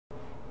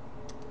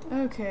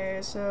Okay,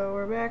 so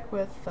we're back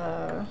with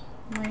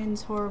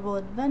Lain's horrible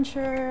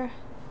adventure.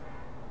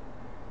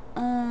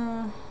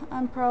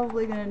 I'm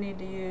probably gonna need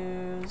to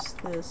use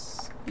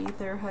this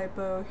ether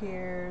hypo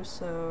here,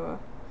 so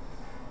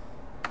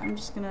I'm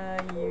just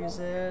gonna use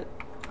it.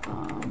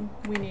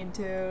 We need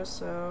to,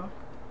 so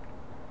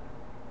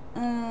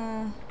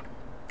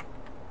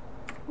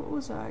what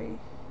was I?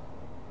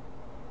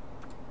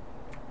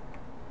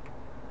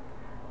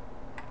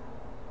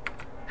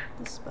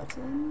 This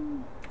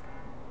button.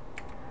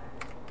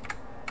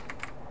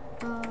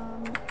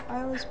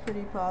 I was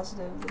pretty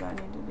positive that I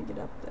needed to get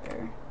up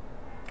there.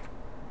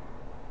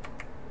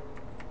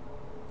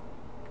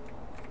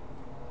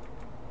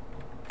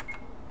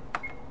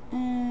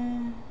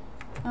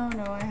 Oh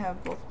no, I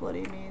have both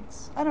bloody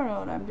meats. I don't know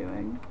what I'm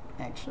doing,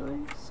 actually,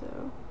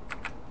 so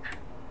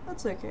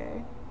that's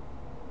okay.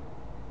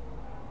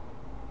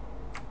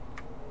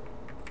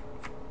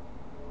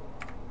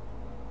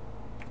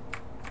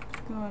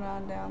 Going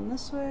on down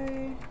this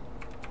way.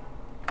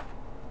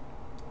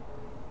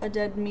 A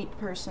dead meat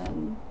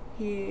person.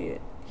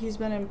 He's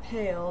been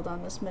impaled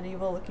on this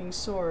medieval looking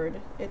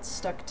sword. It's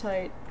stuck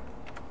tight.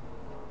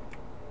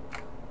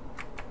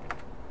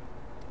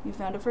 You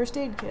found a first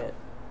aid kit.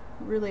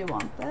 Really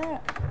want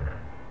that?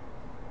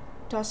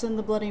 Toss in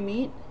the bloody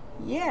meat?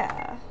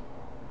 Yeah.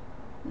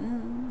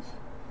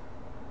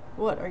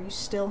 What, are you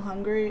still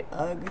hungry?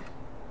 Ugh.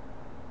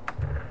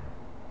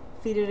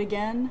 Feed it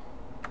again?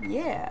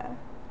 Yeah.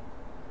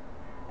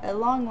 At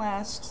long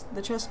last,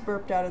 the chest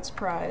burped out its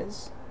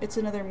prize. It's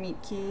another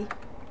meat key.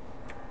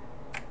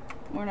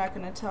 We're not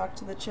going to talk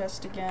to the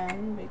chest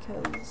again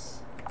because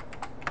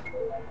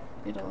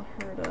it'll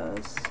hurt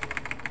us.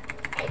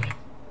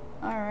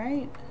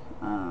 Alright.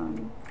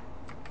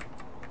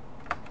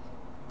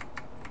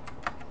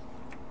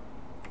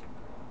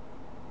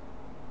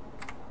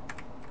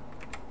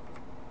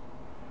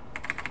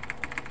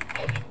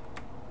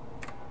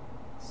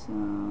 So,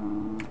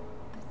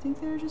 I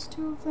think there are just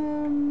two of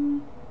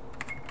them.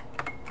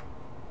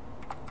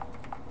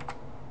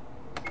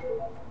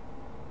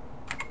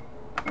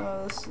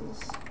 Oh, this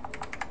is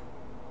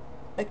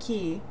a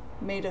key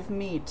made of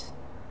meat.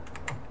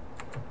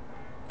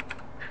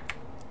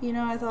 You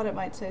know, I thought it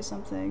might say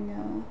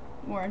something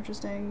more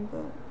interesting,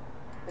 but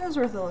it was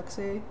worth a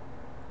look-see.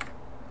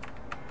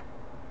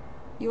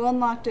 You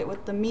unlocked it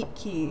with the meat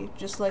key,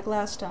 just like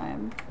last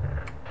time.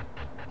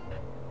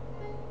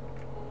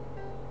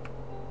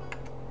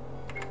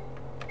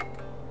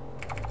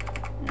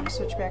 I'm gonna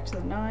switch back to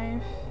the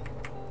knife.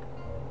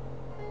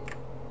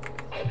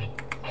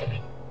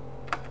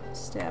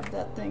 Stab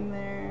that thing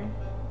there.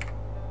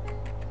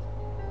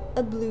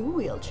 A blue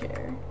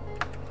wheelchair.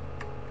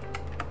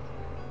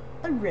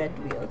 A red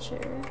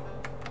wheelchair.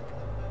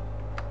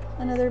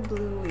 Another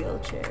blue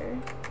wheelchair.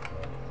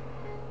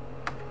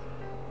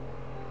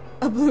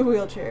 A blue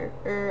wheelchair.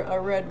 Or a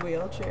red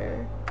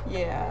wheelchair.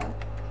 Yeah.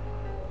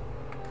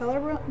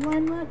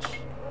 Colorblind much?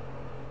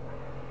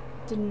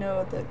 Didn't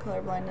know that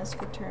colorblindness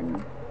could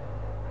turn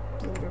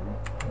blue to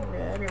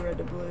red, or red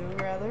to blue,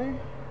 rather.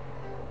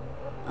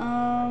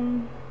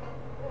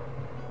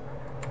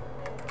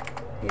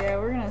 Yeah,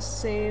 we're gonna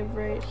save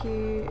right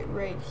here,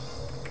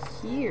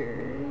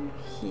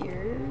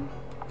 here.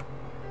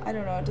 I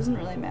don't know, it doesn't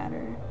really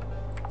matter.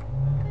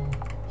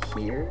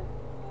 Here?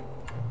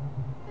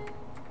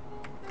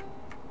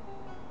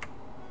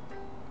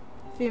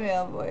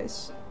 Female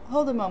voice.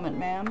 Hold a moment,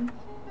 ma'am.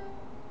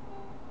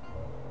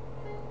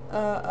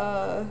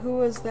 Who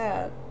was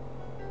that?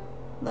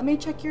 Let me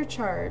check your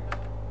chart.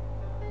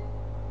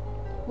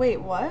 Wait,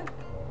 what?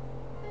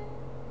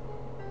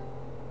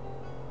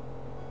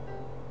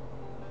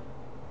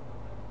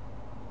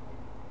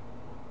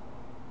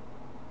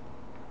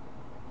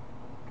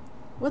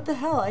 What the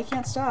hell? I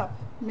can't stop.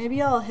 Maybe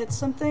I'll hit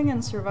something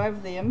and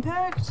survive the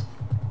impact?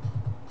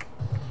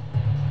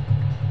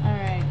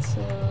 Alright,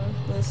 so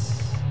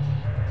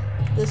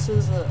this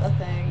is a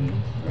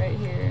thing right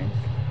here.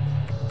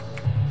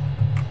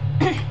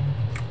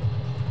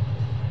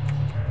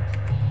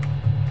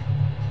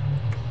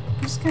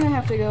 Just kinda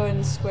have to go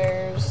in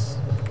squares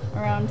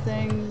around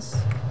things,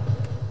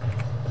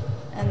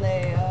 and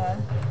they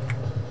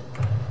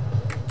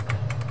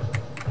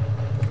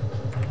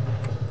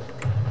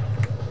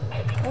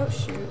oh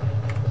shoot.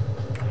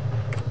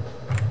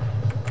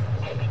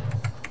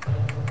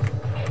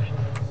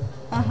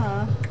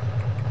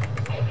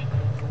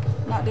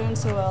 Not doing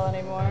so well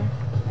anymore.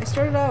 I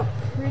started out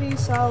pretty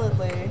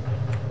solidly.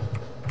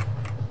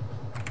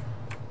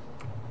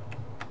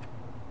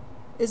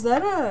 Is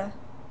that a...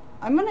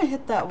 I'm gonna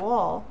hit that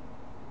wall.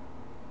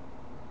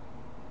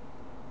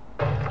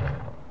 Good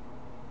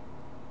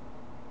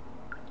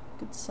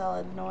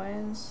solid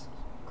noise.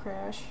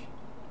 Crash.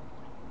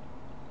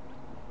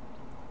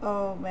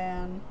 Oh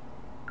man.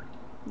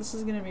 This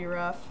is gonna be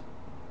rough.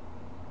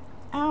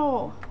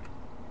 Ow!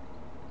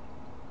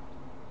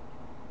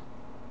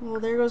 Well,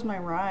 there goes my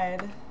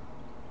ride.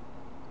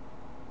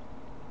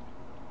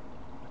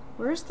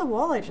 Where's the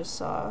wall I just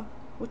saw?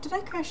 What did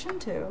I crash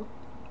into?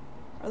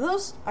 Are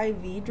those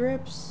IV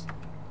drips?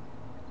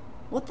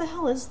 What the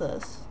hell is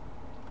this?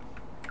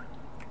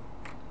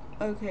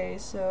 Okay,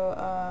 so,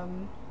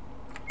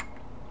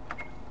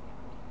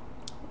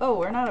 oh,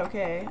 we're not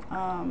okay.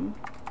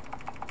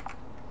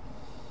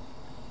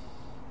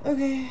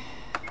 Okay.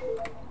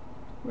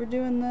 We're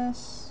doing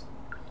this.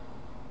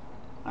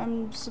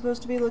 I'm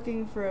supposed to be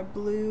looking for a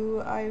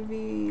blue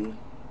ivy.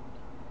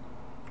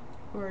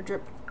 Or a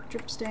drip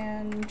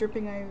stand,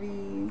 dripping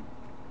ivy.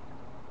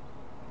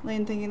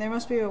 Lain thinking there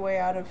must be a way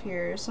out of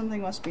here.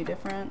 Something must be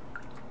different.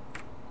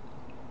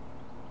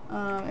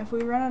 If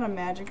we run out of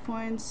magic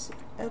points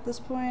at this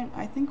point,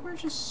 I think we're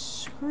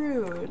just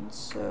screwed,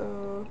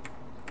 so...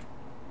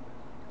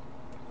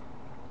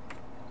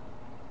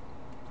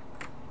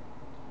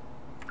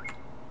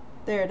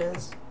 There it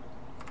is.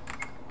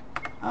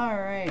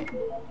 Alright.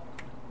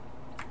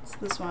 It's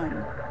this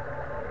one.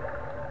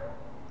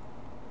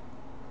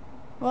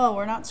 Well,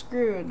 we're not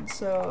screwed,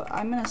 so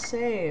I'm gonna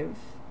save.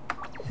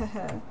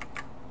 Haha.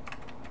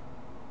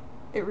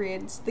 It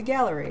reads, the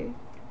gallery.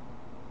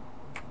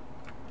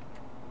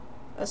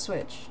 A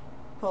switch.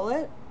 Pull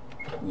it?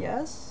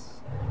 Yes.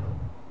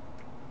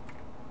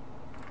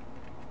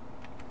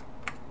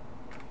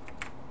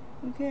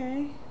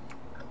 Okay.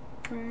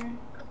 I'm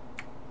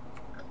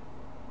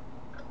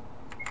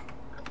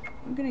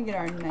gonna get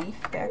our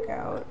knife back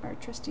out, our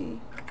trusty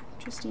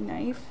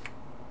knife.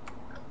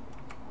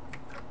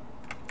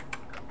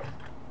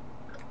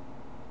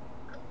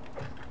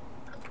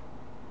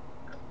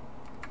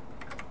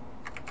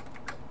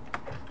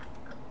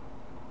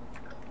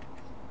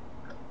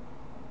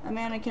 A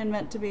mannequin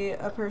meant to be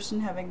a person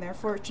having their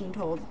fortune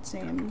told, it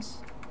seems.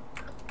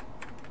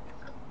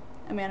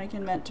 A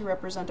mannequin meant to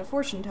represent a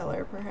fortune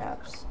teller,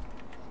 perhaps.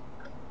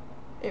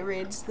 It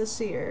reads, the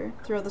seer.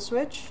 Throw the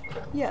switch?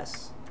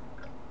 Yes.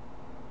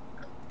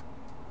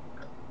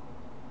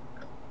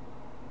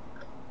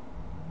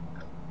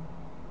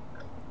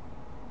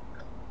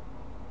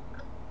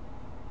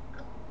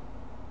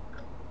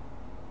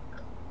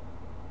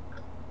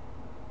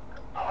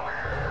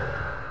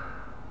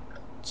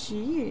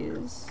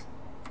 Jeez.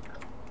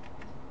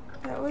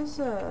 That was,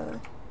 the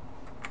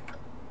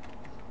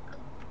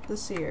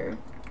seer.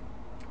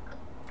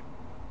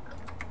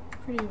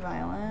 Pretty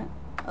violent.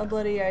 A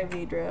bloody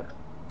IV drip.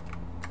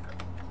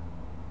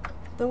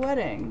 The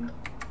wedding.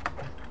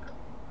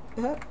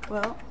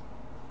 Well,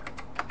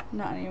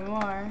 not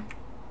anymore.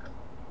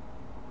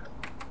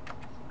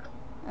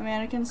 A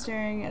mannequin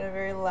staring at a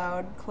very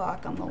loud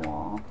clock on the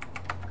wall.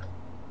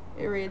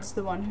 It reads,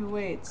 the one who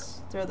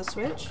waits. Throw the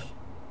switch?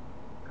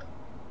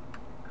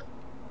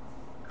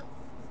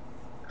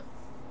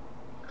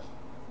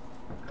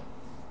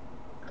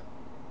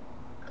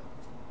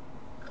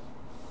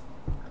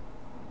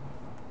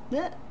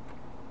 Yeah.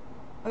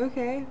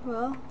 Okay,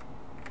 well.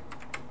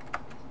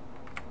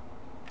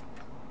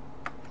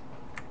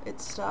 It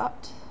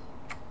stopped.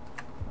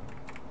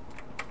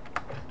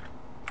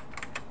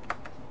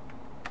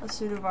 A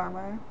suit of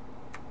armor.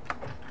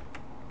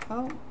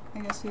 Oh, I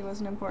guess he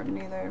wasn't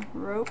important either.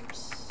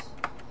 Ropes.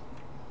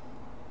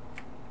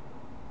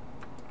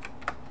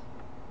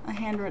 A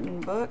handwritten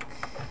book.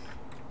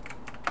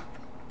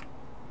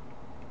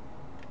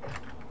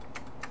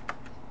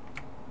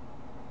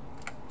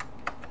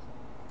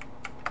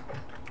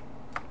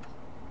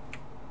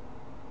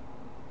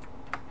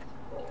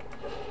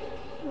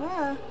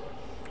 Ah,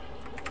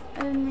 I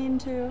didn't mean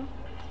to.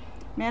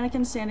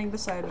 Mannequin standing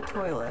beside a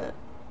toilet.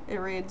 It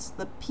reads,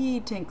 the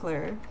pee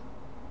tinkler.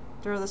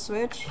 Throw the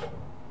switch?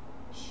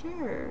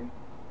 Sure.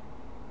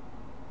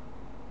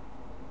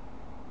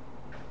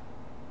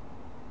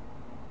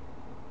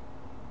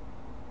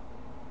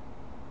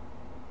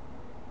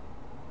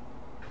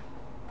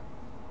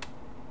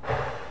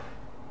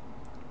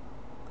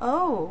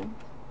 Oh.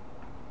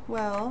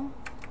 Well.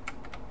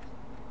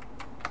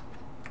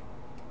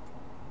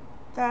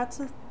 That's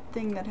a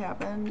thing that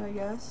happened, I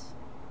guess.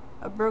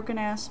 A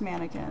broken-ass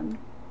mannequin.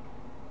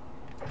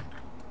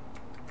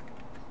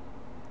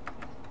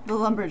 The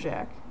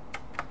lumberjack.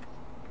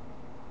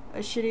 A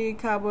shitty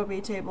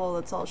cobwebby table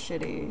that's all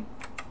shitty.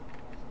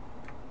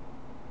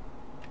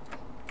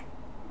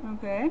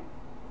 Okay.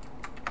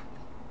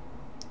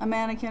 A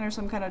mannequin or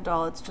some kind of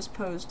doll, it's just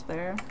posed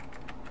there.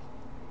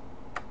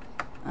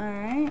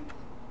 Alright.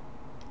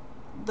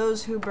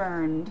 Those who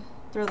burned.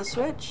 Throw the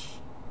switch.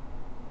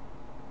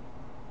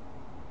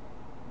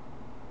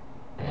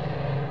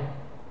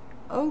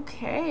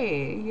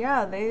 Okay,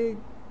 yeah, they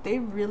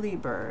really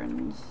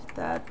burned.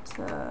 That,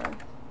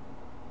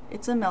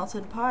 it's a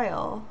melted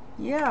pile.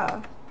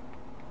 Yeah.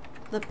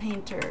 The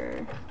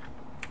painter.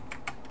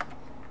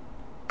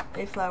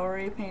 A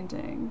flowery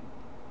painting.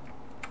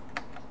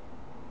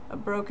 A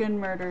broken,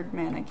 murdered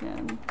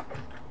mannequin.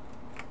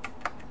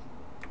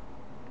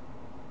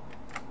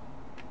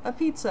 A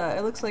pizza.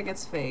 It looks like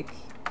it's fake.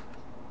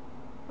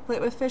 A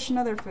plate with fish and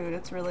other food.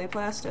 It's really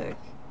plastic.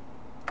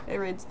 It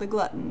reads, the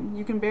glutton.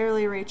 You can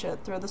barely reach it.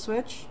 Throw the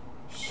switch?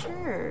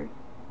 Sure.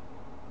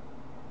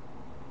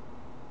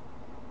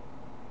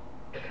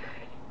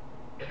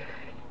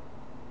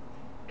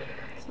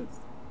 So it's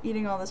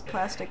eating all this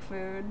plastic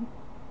food.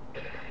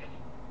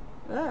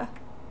 Ugh.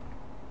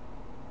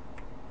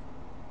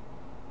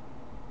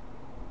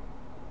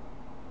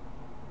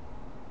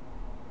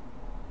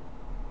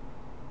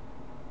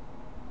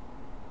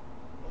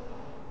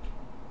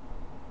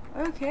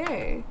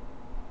 Okay.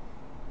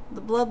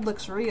 The blood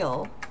looks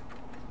real.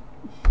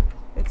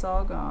 It's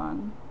all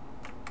gone.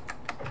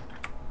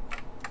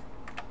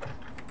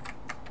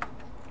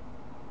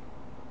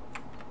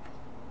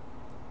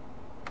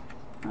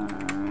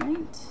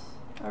 Alright.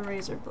 A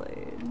razor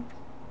blade.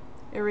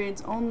 It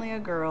reads only a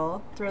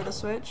girl. Throw the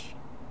switch.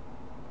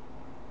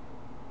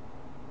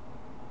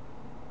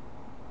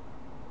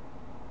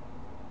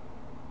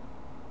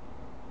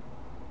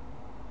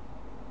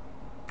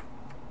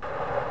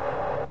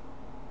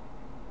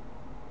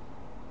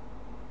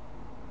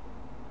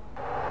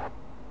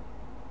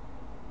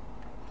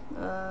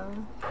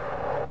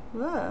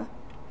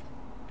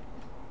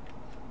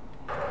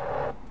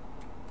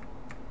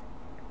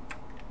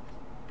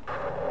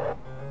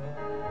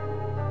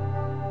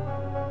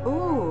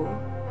 Ooh,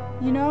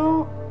 you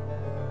know,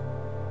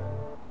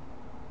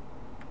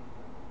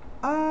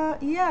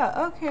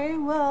 yeah, okay,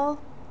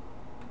 well,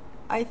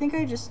 I think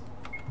I just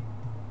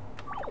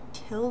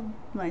killed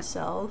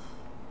myself.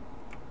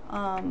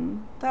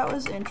 That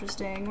was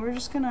interesting. We're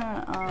just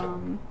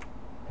gonna,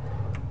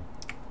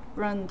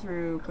 run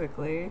through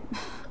quickly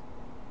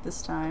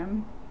this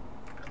time.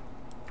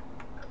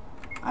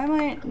 I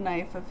might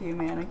knife a few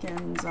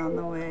mannequins on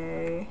the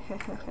way.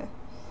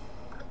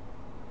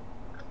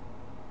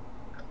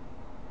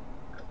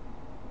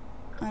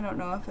 I don't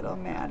know if it'll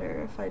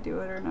matter if I do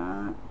it or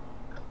not.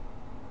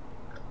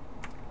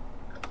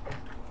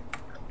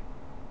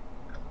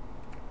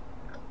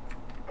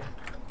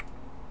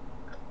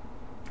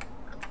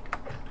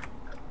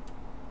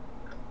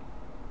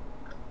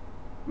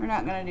 We're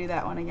not gonna do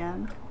that one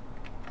again.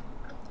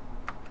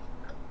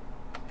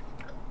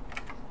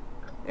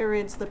 It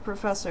reads the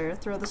professor.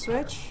 Throw the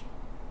switch.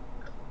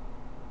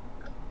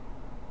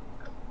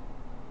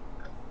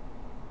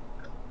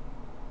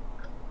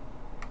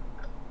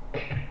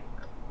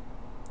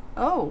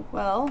 Oh,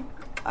 well,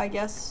 I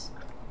guess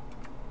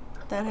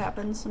that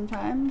happens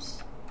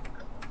sometimes.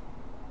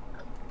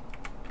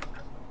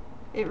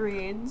 It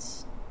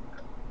reads,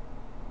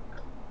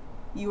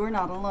 you are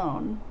not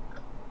alone.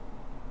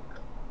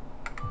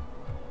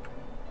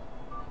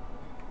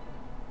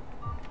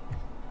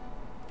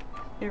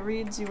 It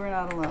reads, you are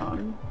not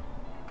alone.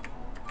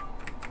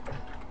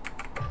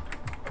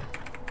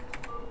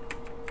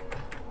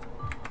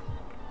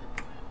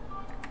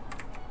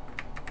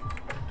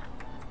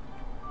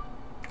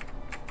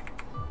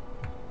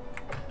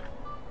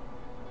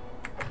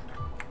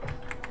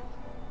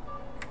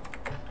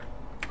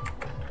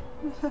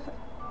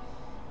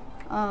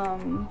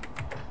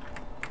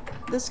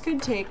 This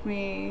could take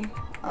me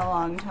a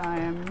long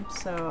time,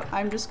 so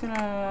I'm just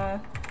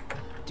gonna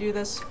do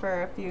this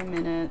for a few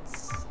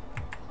minutes.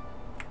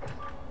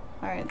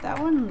 Alright, that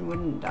one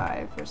wouldn't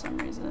die for some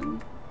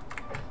reason.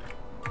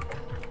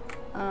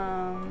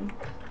 I'm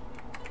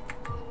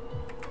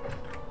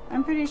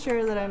pretty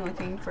sure that I'm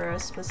looking for a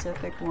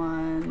specific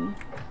one.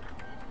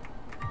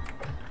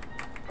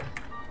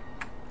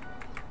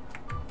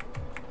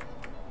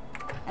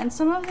 And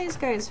some of these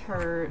guys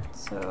hurt,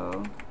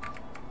 so...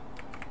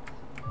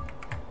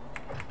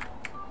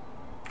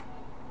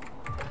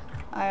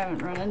 I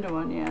haven't run into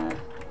one yet.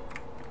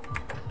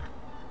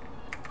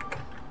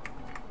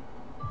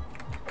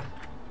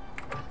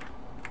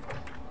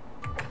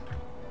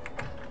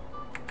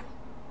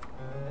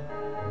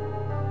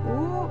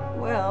 Ooh,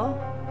 well.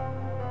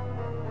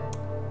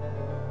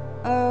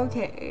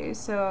 Okay,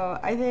 so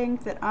I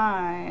think that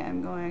I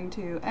am going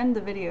to end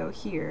the video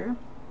here.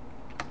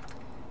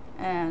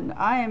 And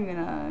I am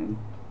gonna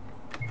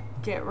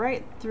get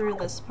right through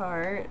this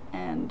part,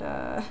 and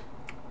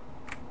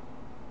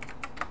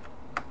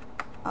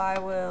I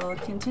will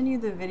continue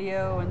the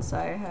video once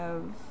I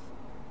have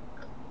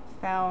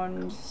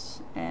found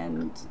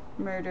and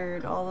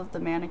murdered all of the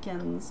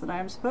mannequins that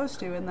I'm supposed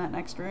to in that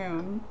next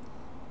room.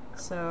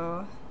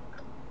 So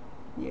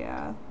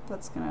yeah,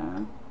 that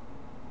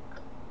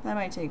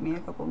might take me a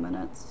couple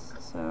minutes,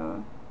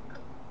 so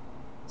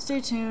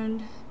stay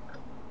tuned.